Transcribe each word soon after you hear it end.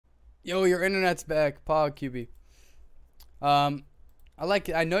Yo, your internet's back. Pog QB.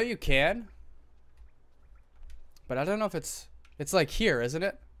 I know you can, but I don't know if it's like here, isn't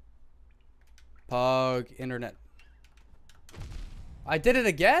it? Pog internet. I did it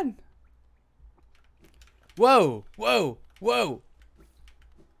again. Whoa, whoa, whoa.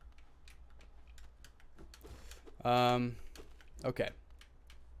 Okay.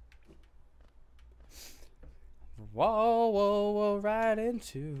 Whoa, whoa, whoa, right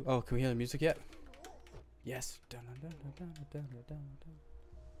into. Oh, can we hear the music yet? Yes.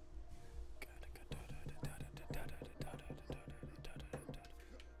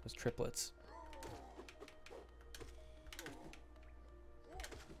 Those triplets.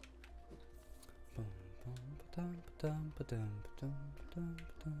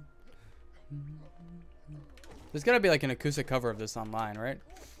 There's gotta be like an acoustic cover of this online, right?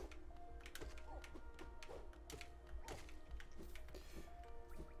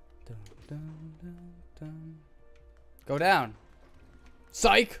 Go down.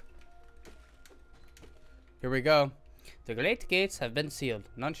 Psych! Here we go. The great gates have been sealed.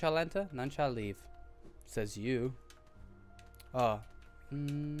 None shall enter, none shall leave. Says you. Oh. Oh, yeah.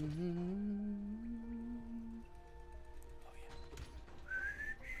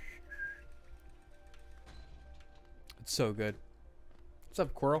 It's so good. What's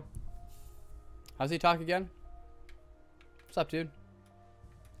up, Quirrell? How's he talk again? What's up, dude?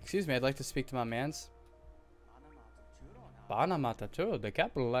 Excuse me, I'd like to speak to my mans. Banamatachuro, the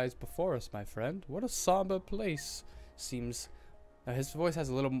capital lies before us, my friend. What a somber place. Seems... his voice has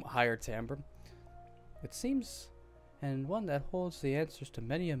a little higher timbre. It seems... and one that holds the answers to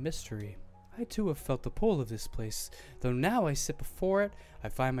many a mystery. I too have felt the pull of this place. Though now I sit before it, I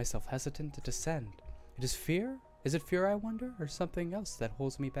find myself hesitant to descend. It is fear? Is it fear, I wonder? Or something else that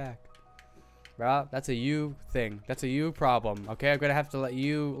holds me back? Well, that's a you thing. That's a you problem. Okay, I'm gonna have to let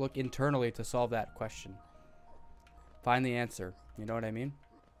you look internally to solve that question. Find the answer. You know what I mean?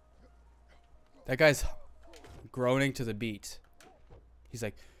 That guy's groaning to the beat. He's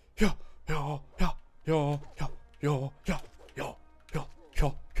like, yo, yo, yo, yo, yo, yo, yo, yo, yo,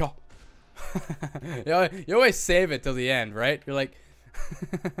 yo, yo. You always save it till the end, right? You're like,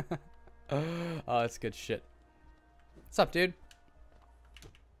 oh, that's good shit. What's up, dude?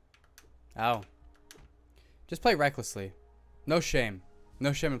 Ow. Just play recklessly. No shame.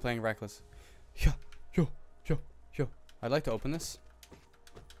 No shame in playing reckless. Yo, yo, yo, yo. I'd like to open this.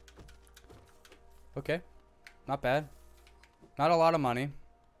 Okay. Not bad. Not a lot of money.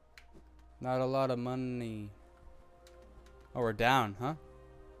 Not a lot of money. Oh, we're down, huh?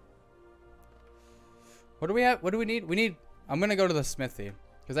 What do we have? What do we need? We need... I'm going to go to the smithy.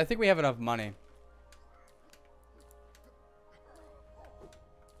 Because I think we have enough money.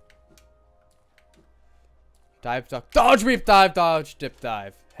 Dive, duck, dodge, weep, dive, dodge, dip,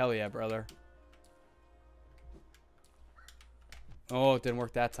 dive. Hell yeah, brother. Oh, it didn't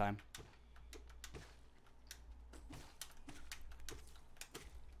work that time.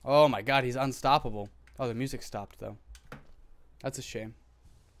 Oh my god, he's unstoppable. Oh, the music stopped, though. That's a shame.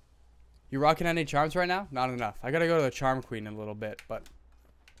 You rocking any charms right now? Not enough. I gotta go to the Charm Queen in a little bit, but...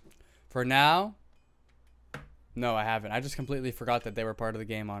 for now... no, I haven't. I just completely forgot that they were part of the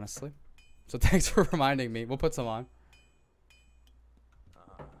game, honestly. So thanks for reminding me. We'll put some on.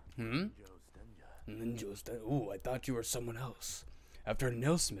 Oh, I thought you were someone else. After a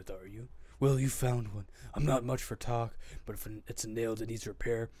nailsmith, are you? Well, you found one. I'm not much for talk, but if it's a nail that needs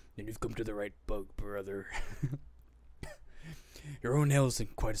repair, then you've come to the right bug, brother. Your own nail is in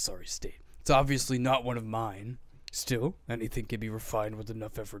quite a sorry state. It's obviously not one of mine. Still, anything can be refined with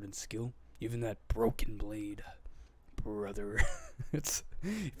enough effort and skill. Even that broken blade. Brother.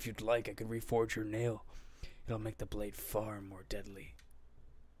 If you'd like, I could reforge your nail. It'll make the blade far more deadly.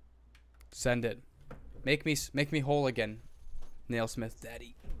 Send it. Make me whole again, Nailsmith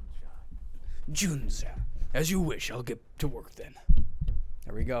Daddy. Junza. As you wish, I'll get to work then.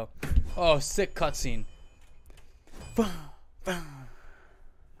 There we go. Oh, sick cutscene.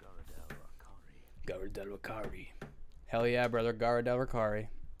 Garadel Ricari. Hell yeah, brother. Garadel Ricari.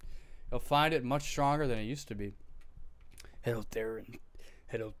 You'll find it much stronger than it used to be. Head out there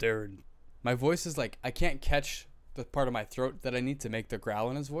and my voice is like, I can't catch the part of my throat that I need to make the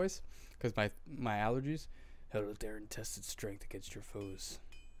growl in his voice because my allergies. Head out there and test its strength against your foes.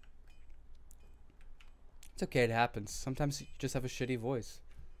 It's okay, it happens. Sometimes you just have a shitty voice.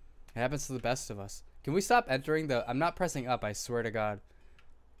 It happens to the best of us. Can we stop entering the... I'm not pressing up, I swear to God.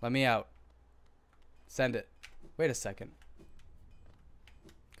 Let me out. Send it. Wait a second.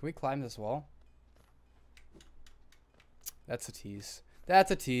 Can we climb this wall? That's a tease.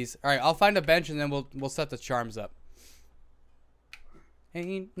 That's a tease. All right, I'll find a bench and then we'll set the charms up.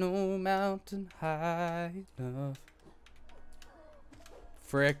 Ain't no mountain high enough.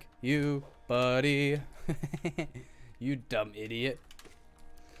 Frick you, buddy. You dumb idiot.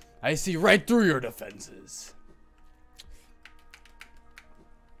 I see right through your defenses.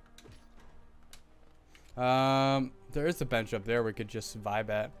 There is a bench up there we could just vibe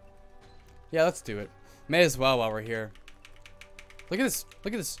at. Yeah, let's do it. May as well while we're here. Look at this.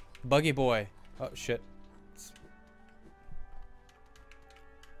 Look at this buggy boy. Oh, shit.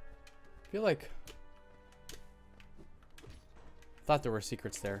 I feel like... thought there were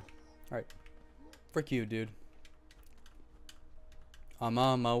secrets there. Alright. Frick you, dude. I'm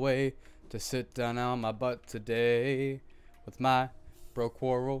on my way to sit down on my butt today with my bro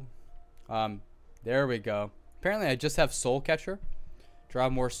quarrel. There we go. Apparently I just have Soul Catcher. Draw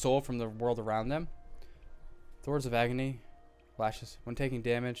more soul from the world around them. Thorns of Agony. Flashes. When taking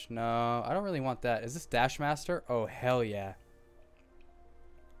damage. No, I don't really want that. Is this Dash Master? Oh, hell yeah.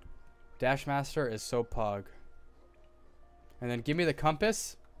 Dash Master is so pug. And then give me the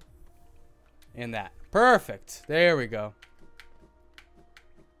compass. And that. Perfect. There we go.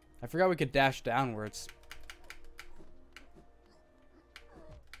 I forgot we could dash downwards.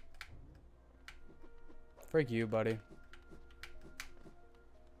 Frick you, buddy.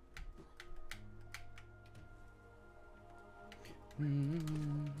 You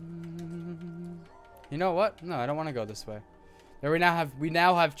know what? No, I don't want to go this way. There we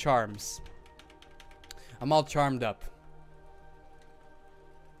now have charms. I'm all charmed up.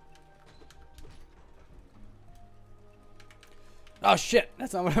 Oh shit,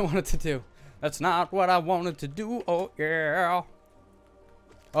 that's not what I wanted to do. That's not what I wanted to do. Oh yeah.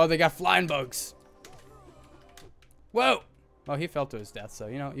 Oh, they got flying bugs. Whoa. Oh, he fell to his death, so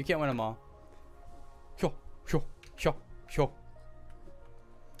you know, you can't win them all.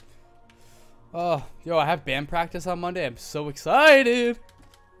 Oh, yo, I have band practice on Monday. I'm so excited.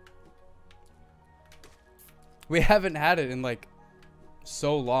 We haven't had it in like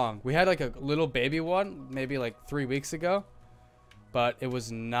so long. We had like a little baby one maybe like 3 weeks ago, but it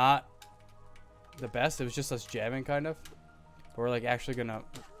was not the best. It was just us jamming kind of. But we're like actually gonna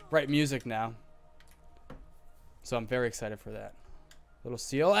write music now, so I'm very excited for that. Little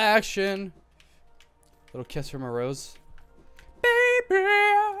seal action. Little kiss from a rose. Baby,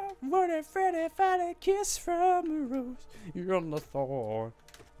 what a Freddy find a kiss from a rose. You're on the thorn.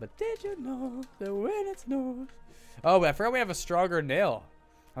 But did you know that when it snows? Oh, but I forgot we have a stronger nail.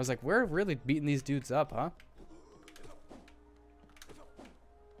 I was like, we're really beating these dudes up, huh?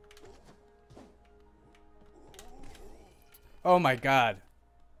 Oh my god.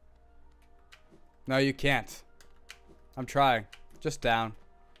 No, you can't. I'm trying. Just down.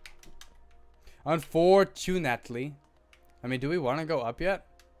 Unfortunately. I mean, do we want to go up yet?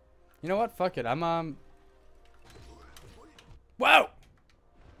 You know what? Fuck it. I'm, Whoa!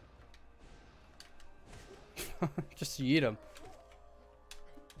 Just yeet him.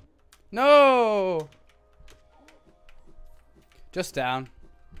 No! Just down.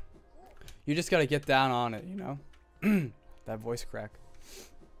 You just gotta get down on it, you know? That voice crack.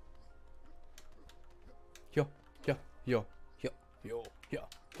 Yo, yo, yo, yo, yo, yo,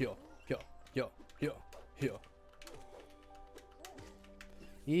 yo, yo, yo, yo, yo.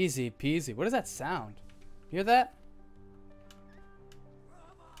 Easy peasy. What does that sound? You hear that?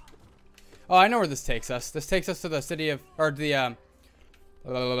 Oh, I know where this takes us. This takes us to the city of, or the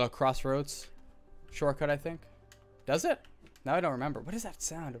crossroads shortcut, I think. Does it? Now I don't remember. What is that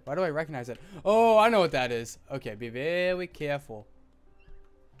sound? Why do I recognize it? Oh, I know what that is. Okay, be very careful.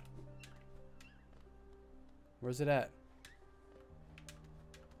 Where's it at?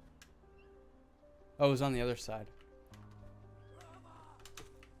 Oh, it was on the other side.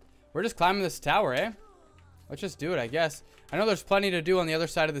 We're just climbing this tower, eh? Let's just do it, I guess. I know there's plenty to do on the other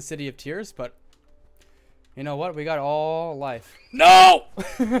side of the City of Tears, but you know what? We got all life. No!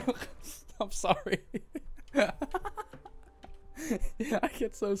 I'm sorry. I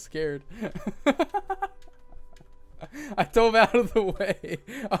get so scared. I dove out of the way.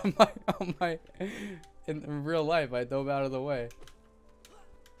 In real life, I dove out of the way.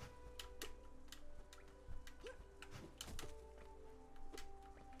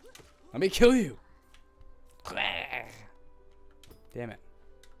 Let me kill you. Damn it.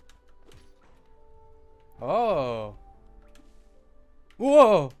 Oh.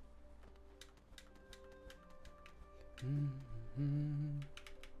 Whoa.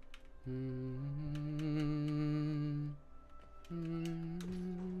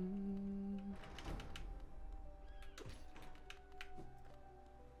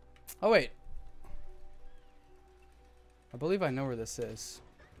 Oh, wait. I believe I know where this is.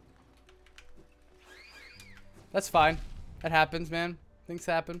 That's fine. That happens, man. Things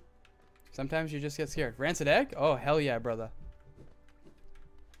happen. Sometimes you just get scared. Rancid egg? Oh, hell yeah, brother.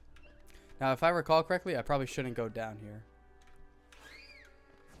 Now, if I recall correctly, I probably shouldn't go down here.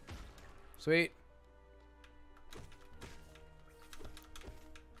 Sweet.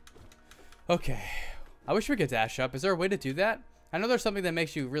 Okay. I wish we could dash up. Is there a way to do that? I know there's something that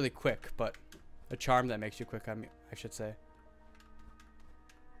makes you really quick, but a charm that makes you quick, I should say.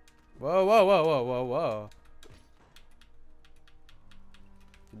 Whoa, whoa, whoa, whoa, whoa, whoa.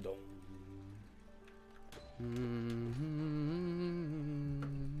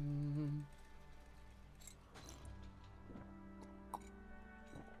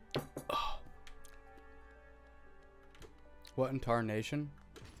 What in tarnation?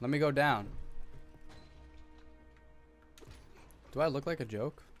 Let me go down. Do I look like a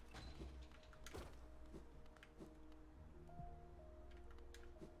joke?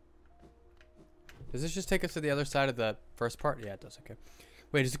 Does this just take us to the other side of the first part? Yeah, it does. Okay.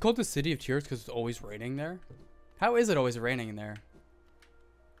 Wait, is it called the City of Tears because it's always raining there? How is it always raining there?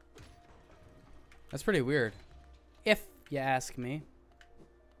 That's pretty weird. If you ask me.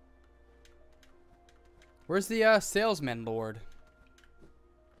 Where's the salesman lord?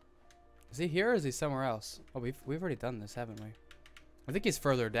 Is he here or is he somewhere else? Oh, we've already done this, haven't we? I think he's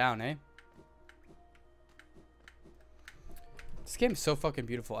further down, eh? This game is so fucking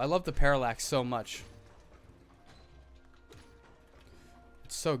beautiful. I love the parallax so much.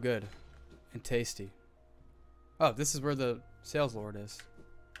 It's so good and tasty. Oh, this is where the sales lord is.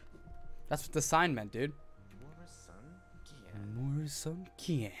 That's what the sign meant, dude. More-san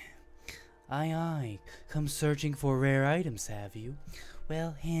Kien. Aye, aye. Come searching for rare items, have you?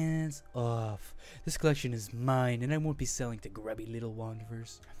 Well, hands off. This collection is mine, and I won't be selling to grubby little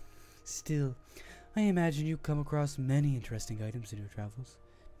wanderers. Still, I imagine you come across many interesting items in your travels.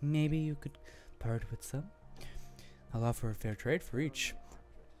 Maybe you could part with some? I'll offer a fair trade for each.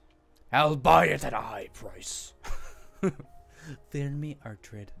 I'll buy it at a high price. Fear me,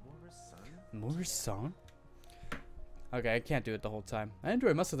 Artrid. More-san? Okay, I can't do it the whole time. I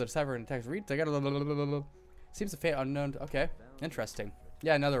enjoy most of the cyber and text reads. I got a seems a fate unknown. Okay, interesting.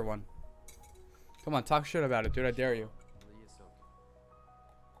 Yeah, another one. Come on, talk shit about it, dude. I dare you.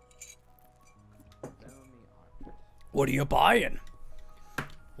 What are you buying?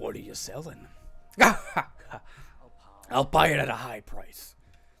 What are you selling? I'll buy it at a high price.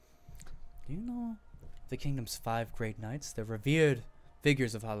 Do you know the kingdom's 5 great knights? They're revered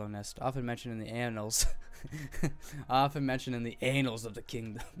figures of Hollow Nest, often mentioned in the annals. Often mentioned in the annals of the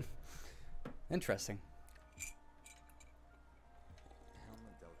kingdom. Interesting.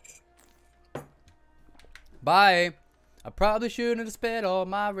 Bye. I probably shouldn't have spent all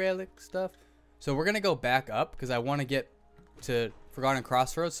my relic stuff. So we're gonna go back up because I want to get to Forgotten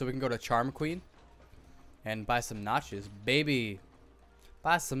Crossroads so we can go to Charm Queen and buy some notches, baby.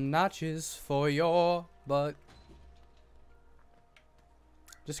 Buy some notches for your butt.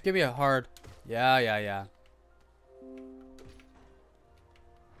 Just give me a hard. Yeah.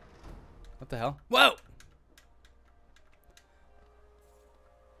 What the hell? Whoa!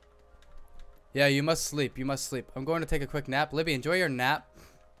 Yeah, you must sleep. You must sleep. I'm going to take a quick nap. Libby, enjoy your nap.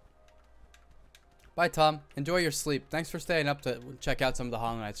 Bye, Tom. Enjoy your sleep. Thanks for staying up to check out some of the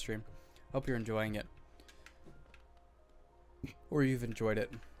Hollow Knight stream. Hope you're enjoying it. Or you've enjoyed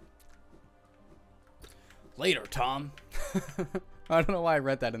it. Later, Tom. I don't know why I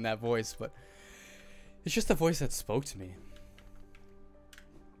read that in that voice, but it's just the voice that spoke to me.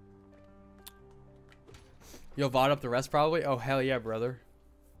 You'll VOD up the rest probably? Oh, hell yeah, brother.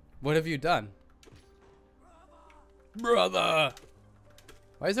 What have you done? Brother!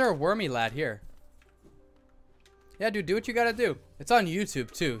 Why is there a wormy lad here? Yeah, dude, do what you gotta do. It's on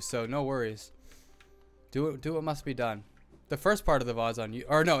YouTube, too, so no worries. Do what must be done. The first part of the VOD's on you,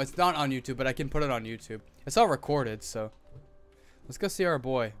 or no, it's not on YouTube, but I can put it on YouTube. It's all recorded, so let's go see our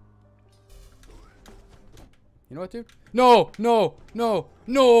boy. You know what, dude? No!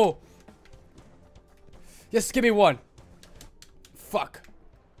 Yes, give me one. Fuck.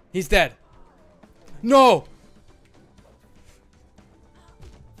 He's dead. No!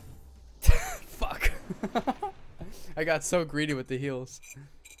 Fuck. I got so greedy with the heals.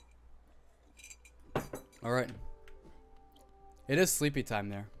 Alright. It is sleepy time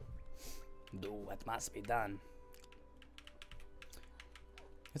there. Do what must be done.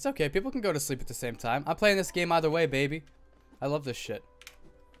 It's okay. People can go to sleep at the same time. I'm playing this game either way, baby. I love this shit.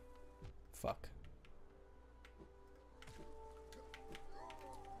 Fuck.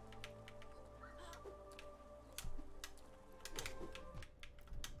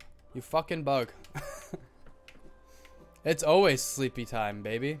 You fucking bug. It's always sleepy time,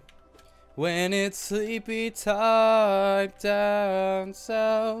 baby. When it's sleepy time down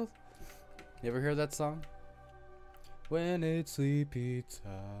south. You ever hear that song? When it's sleepy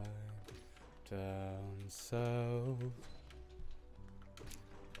time down south.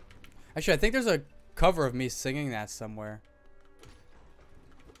 Actually, I think there's a cover of me singing that somewhere.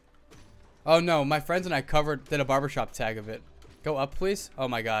 Oh no, my friends and I did a barbershop tag of it. Go up, please. Oh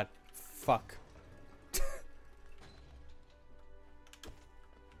my god. Fuck.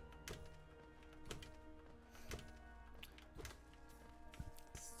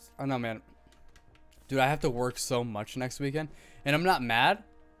 Oh no, man. Dude, I have to work so much next weekend. And I'm not mad.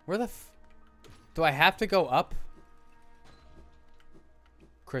 Where the f... Do I have to go up?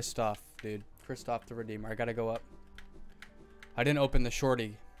 Kristoff, dude. Kristoff the Redeemer. I gotta go up. I didn't open the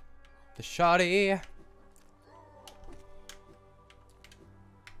shorty. The shoddy.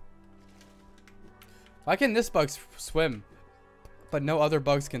 Why can this bug swim, but no other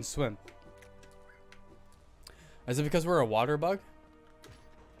bugs can swim? Is it because we're a water bug?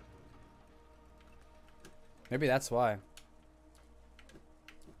 Maybe that's why.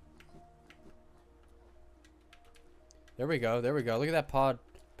 There we go. There we go. Look at that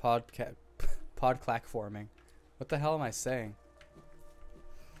pod clack forming. What the hell am I saying?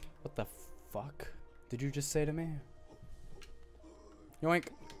 What the fuck did you just say to me? Yoink.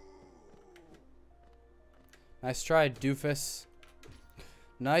 Nice try, doofus.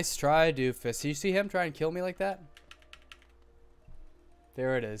 Nice try, doofus. You see him try and kill me like that?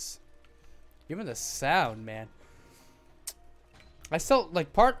 There it is. Even the sound, man. I still, like,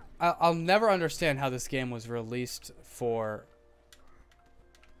 I'll never understand how this game was released for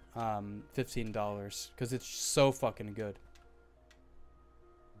 $15. Because it's so fucking good.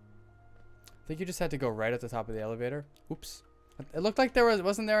 I think you just had to go right at the top of the elevator. Oops. It looked like there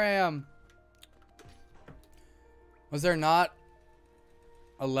wasn't there a, was there not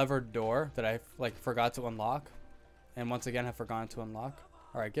a levered door that I, like, forgot to unlock? And once again, have forgotten to unlock?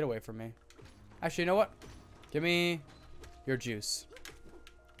 Alright, get away from me. Actually, you know what? Give me your juice.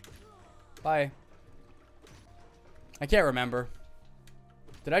 Bye. I can't remember.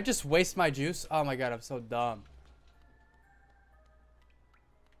 Did I just waste my juice? Oh my god, I'm so dumb.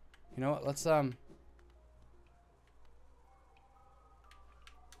 You know what? Let's,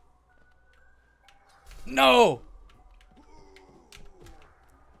 No!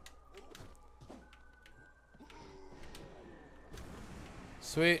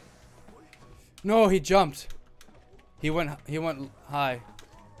 Sweet. No, he jumped. He went high.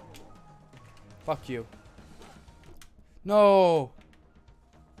 Fuck you. No.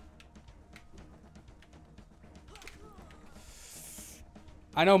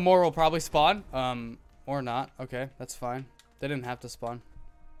 I know more will probably spawn. Or not. Okay, that's fine. They didn't have to spawn.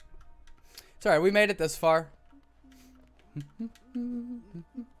 It's alright, we made it this far.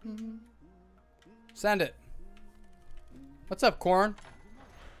 Send it. What's up, Corn?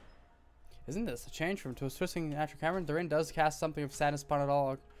 Isn't this a change from twisting natural Cameron? The rain does cast something of sadness upon it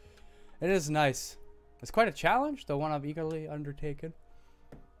all. It is nice. It's quite a challenge, though one I've eagerly undertaken.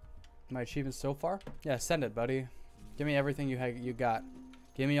 My achievements so far? Yeah, send it, buddy. Give me everything you got.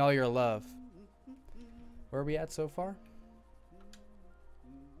 Give me all your love. Where are we at so far?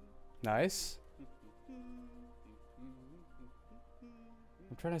 Nice. I'm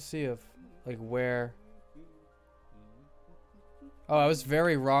trying to see if, like, where... Oh, I was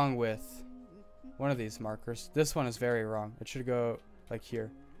very wrong with one of these markers. This one is very wrong. It should go, like,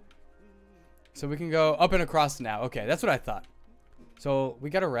 here. So we can go up and across now. Okay, that's what I thought. So we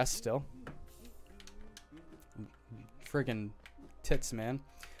gotta rest still. Friggin' tits, man.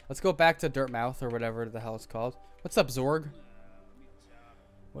 Let's go back to Dirtmouth or whatever the hell it's called. What's up, Zorg?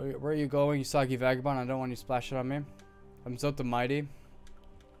 Where are you going, you soggy vagabond? I don't want you to splash it on me. I'm Zot the Mighty.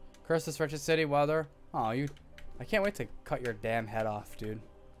 Curse this wretched city while they're... Aw, you... I can't wait to cut your damn head off, dude.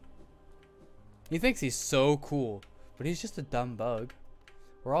 He thinks he's so cool, but he's just a dumb bug.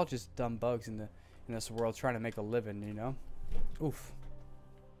 We're all just dumb bugs in this world trying to make a living, you know? Oof.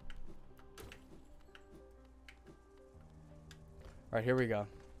 Alright, here we go.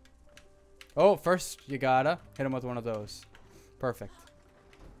 Oh, first you gotta hit him with one of those. Perfect.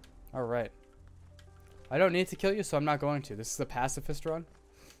 Alright. I don't need to kill you, so I'm not going to. This is a pacifist run.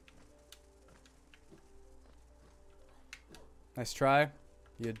 Nice try,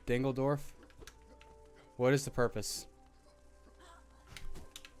 you Dingledorf. What is the purpose?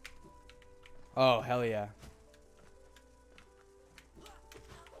 Oh, hell yeah.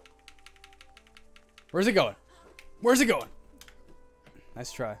 Where's it going? Where's it going?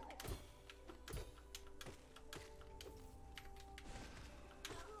 Nice try.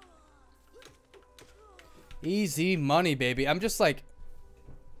 Easy money, baby. I'm just like...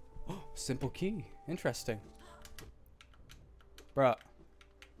 simple key. Interesting. Bruh.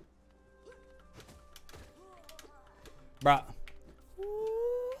 Bruh.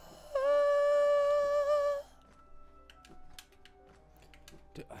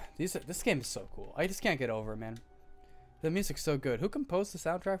 Dude, this game is so cool. I just can't get over it, man. The music's so good. Who composed the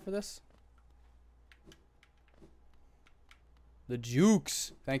soundtrack for this? The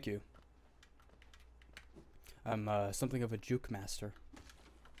Jukes. Thank you. I'm something of a juke master.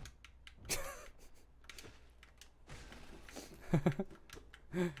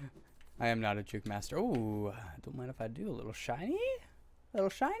 I am not a juke master. Ooh, don't mind if I do. A little shiny? A little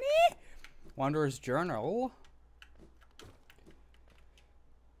shiny? Wanderer's Journal.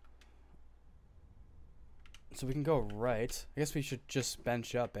 So we can go right. I guess we should just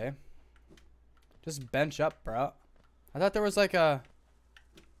bench up, eh? Just bench up, bro. I thought there was like a...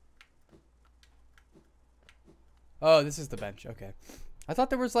 Oh, this is the bench. Okay. I thought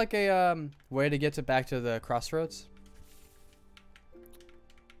there was like a way to get back to the crossroads.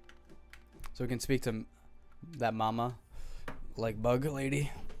 So we can speak to that mama, like bug lady.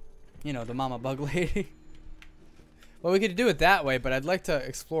 You know, the mama bug lady. Well, we could do it that way, but I'd like to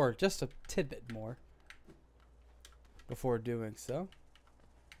explore just a tidbit more before doing so.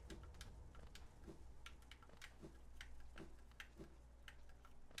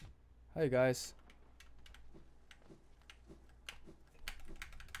 Hi, guys.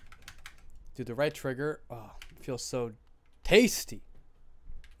 Dude, the right trigger. Oh, it feels so tasty.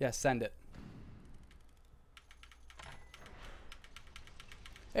 Yeah, send it.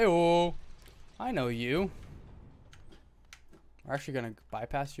 Hey-oh. I know you. We're actually going to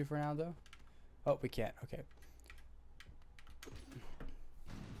bypass you for now, though. Oh, we can't. Okay.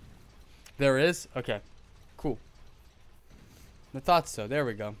 There is? Okay. Cool. I thought so. There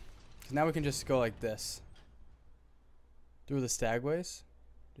we go. So now we can just go like this. Through the stagways.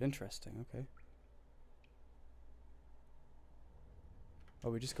 Interesting. Okay. Oh,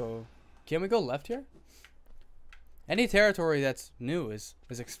 we just go... Can we go left here? Any territory that's new is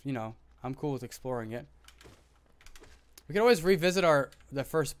you know, I'm cool with exploring it. We can always revisit the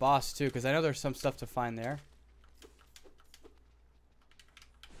first boss too, because I know there's some stuff to find there.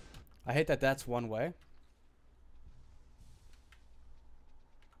 I hate that that's one way.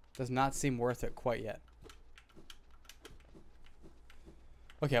 Does not seem worth it quite yet.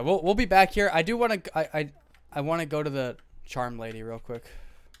 Okay, we'll be back here. I do want to I want to go to the charm lady real quick,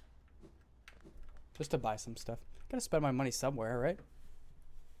 just to buy some stuff. Gotta spend my money somewhere, right?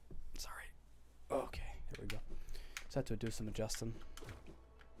 Sorry. Okay, here we go. Just have to do some adjusting.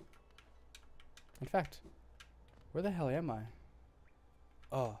 In fact, where the hell am I?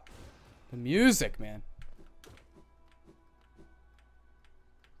 Oh, the music, man.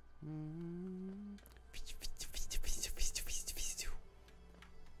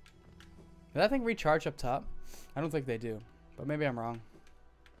 Did that thing recharge up top? I don't think they do, but maybe I'm wrong.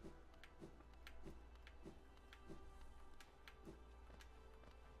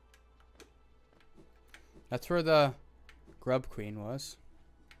 That's where the grub queen was.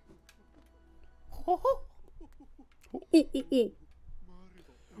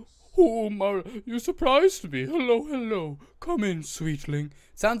 Oh, Mara, you surprised me. Hello, hello. Come in, sweetling.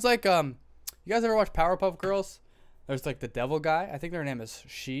 Sounds like, you guys ever watch Powerpuff Girls? There's like the devil guy. I think their name is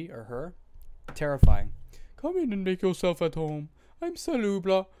she or her. Terrifying. Come in and make yourself at home. I'm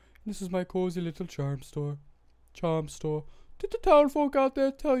Salubla. This is my cozy little charm store. Did the town folk out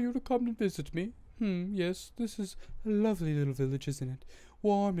there tell you to come and visit me? Yes, this is a lovely little village, isn't it?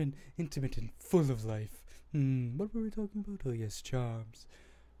 Warm and intimate and full of life. What were we talking about? Oh, yes, charms.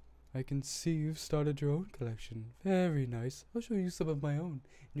 I can see you've started your own collection. Very nice. I'll show you some of my own.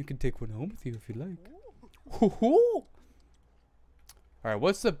 You can take one home with you if you like. Hoo-hoo! Alright,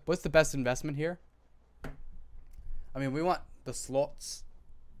 what's the best investment here? I mean, we want the slots.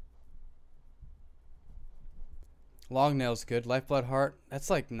 Long nail's good. Lifeblood heart, that's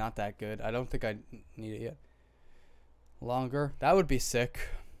like not that good. I don't think I need it yet. Longer, that would be sick.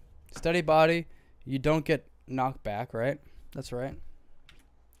 Steady body, you don't get knocked back, right? That's right.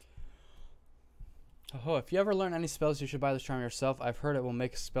 Oh, if you ever learn any spells, you should buy this charm yourself. I've heard it will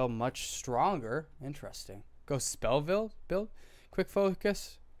make a spell much stronger. Interesting. Go spell build? Quick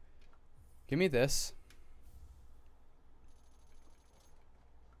focus. Give me this.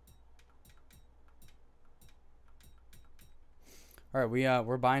 All right,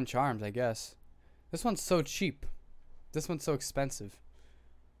 we're buying charms, I guess. This one's so cheap. This one's so expensive.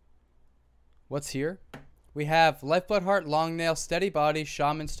 What's here? We have Lifeblood Heart, Long Nail, Steady Body,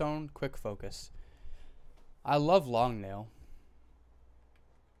 Shaman Stone, Quick Focus. I love Long Nail.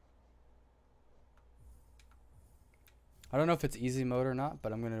 I don't know if it's easy mode or not,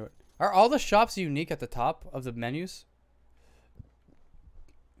 but I'm gonna do it. Are all the shops unique at the top of the menus?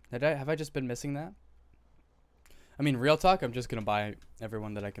 Have I just been missing that? I mean, real talk, I'm just going to buy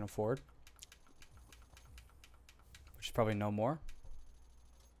everyone that I can afford. Which is probably no more.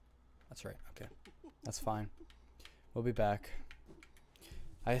 That's right. Okay. That's fine. We'll be back.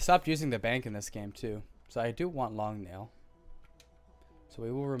 I stopped using the bank in this game, too. So I do want long nail. So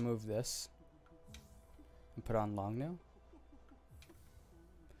we will remove this. And put on long nail.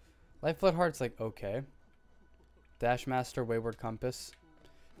 Lifeblood Heart's like, okay. Dash Master, Wayward Compass.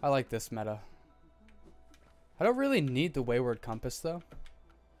 I like this meta. I don't really need the Wayward Compass, though.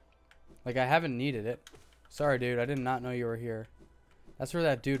 Like, I haven't needed it. Sorry, dude. I did not know you were here. That's where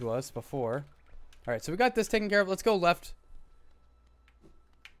that dude was before. Alright, so we got this taken care of. Let's go left.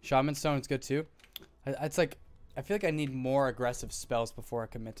 Shaman Stone's good, too. It's like, I feel like I need more aggressive spells before I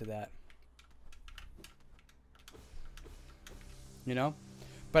commit to that. You know?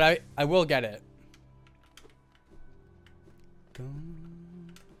 But I will get it. I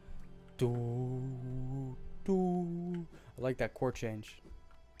like that chord change.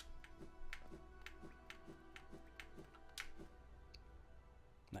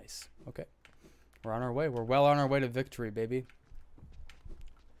 Nice. Okay. We're on our way. We're well on our way to victory, baby.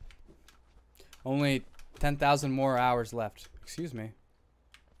 Only 10,000 more hours left. Excuse me.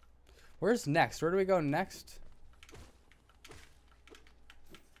 Where's next? Where do we go next?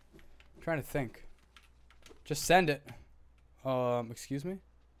 I'm trying to think. Just send it. Excuse me?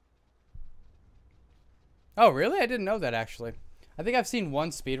 Oh, really? I didn't know that, actually. I think I've seen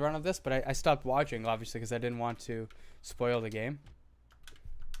one speedrun of this, but I stopped watching, obviously, because I didn't want to spoil the game.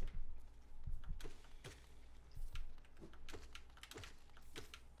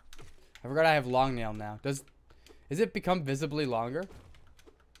 I forgot I have long nail now. Does it become visibly longer?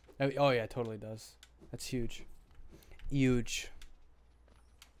 Oh yeah, it totally does. That's huge. Huge.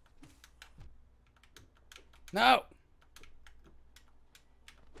 No!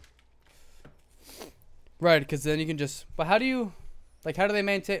 Right, because then you can just... But how do you... Like, how do they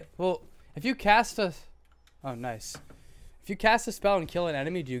maintain... Well, if you cast a... Oh, nice. If you cast a spell and kill an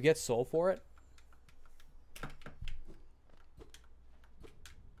enemy, do you get soul for it?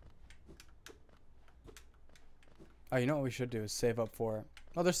 Oh, you know what we should do is save up for it.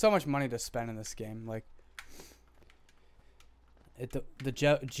 Oh, there's so much money to spend in this game. Like,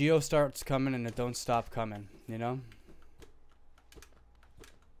 the geo starts coming and it don't stop coming, you know?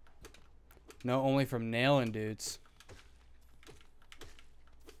 No, only from nailing dudes.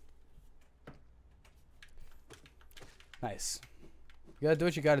 Nice. You gotta do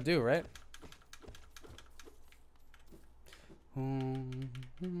what you gotta do, right?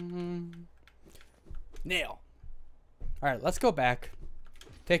 Nail. Alright, let's go back.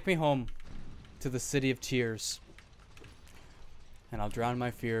 Take me home to the city of tears. And I'll drown my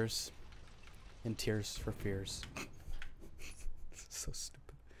fears in tears for fears. So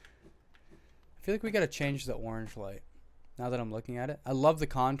stupid. I feel like we gotta change the orange light. Now that I'm looking at it. I love the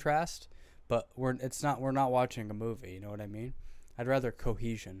contrast, but we're not watching a movie, you know what I mean? I'd rather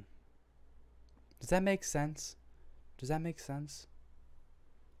cohesion. Does that make sense? Does that make sense?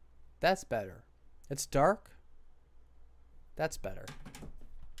 That's better. It's dark. That's better.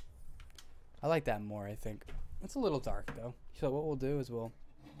 I like that more, I think. It's a little dark, though. So what we'll do is we'll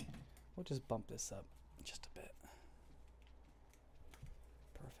just bump this up just a bit.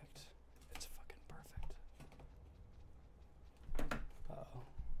 Perfect. It's fucking perfect. Uh-oh.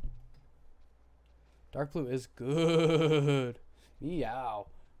 Dark blue is good. Meow.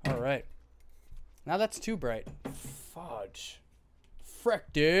 All right. Now that's too bright. Fudge.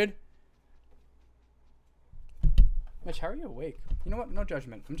 Frick, dude. Mitch, how are you awake? You know what? No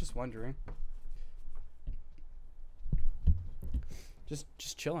judgment. I'm just wondering.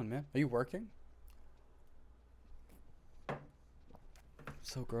 Just chilling, man. Are you working?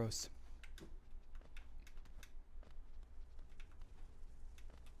 So gross.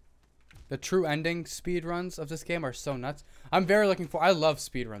 The true ending speedruns of this game are so nuts. I'm very looking for... I love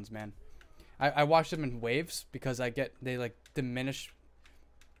speedruns, man. I watch them in waves because they like diminish...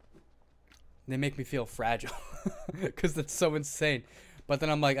 They make me feel fragile because that's so insane. But then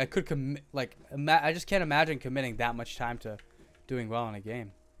I'm like, I could commit, like, I just can't imagine committing that much time to doing well in a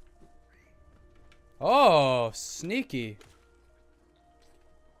game. Oh, sneaky.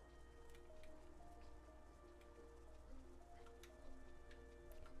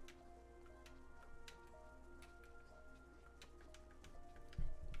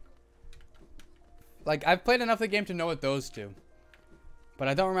 Like, I've played enough of the game to know what those do. But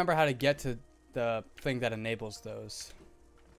I don't remember how to get to the thing that enables those.